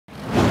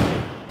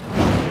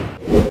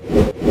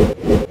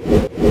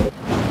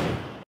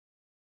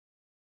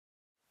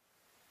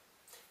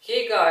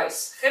Hey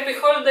guys, happy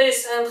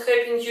holidays and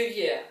happy new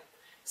year!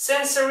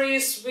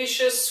 Sincerest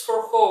wishes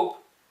for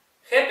hope,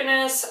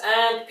 happiness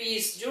and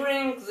peace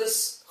during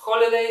this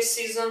holiday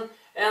season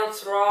and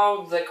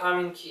throughout the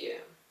coming year.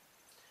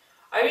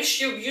 I wish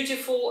you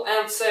beautiful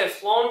and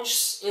safe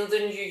launches in the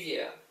new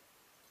year.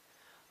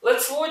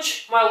 Let's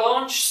watch my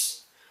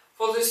launches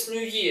for this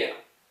new year.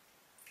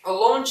 Our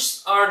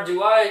launches are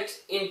divided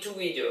into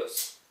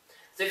videos.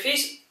 The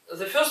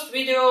first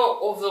video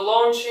of the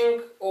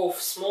launching of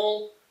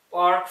small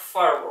park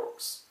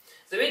fireworks.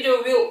 The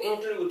video will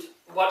include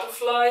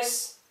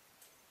butterflies,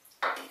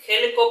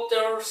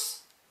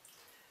 helicopters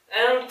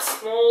and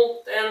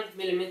small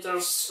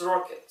 10mm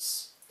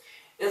rockets.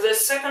 In the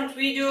second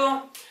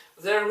video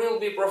there will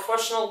be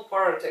professional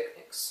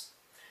pyrotechnics.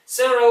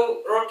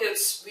 Several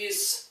rockets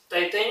with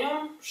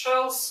titanium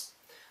shells,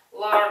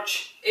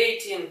 large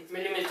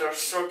 18mm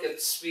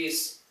rockets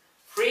with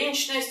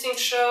 3-inch nesting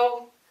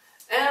shell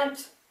and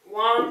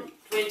one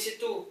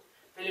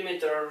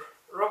 22mm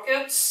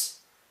rockets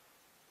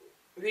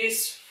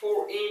with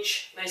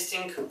 4-inch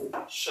nesting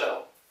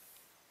shell.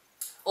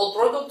 All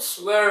products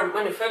were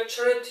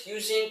manufactured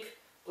using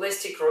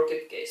plastic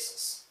rocket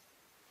cases.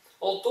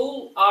 All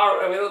tools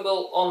are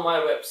available on my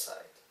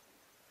website.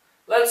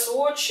 Let's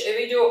watch a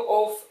video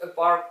of a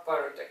park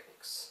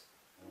pyrotechnics.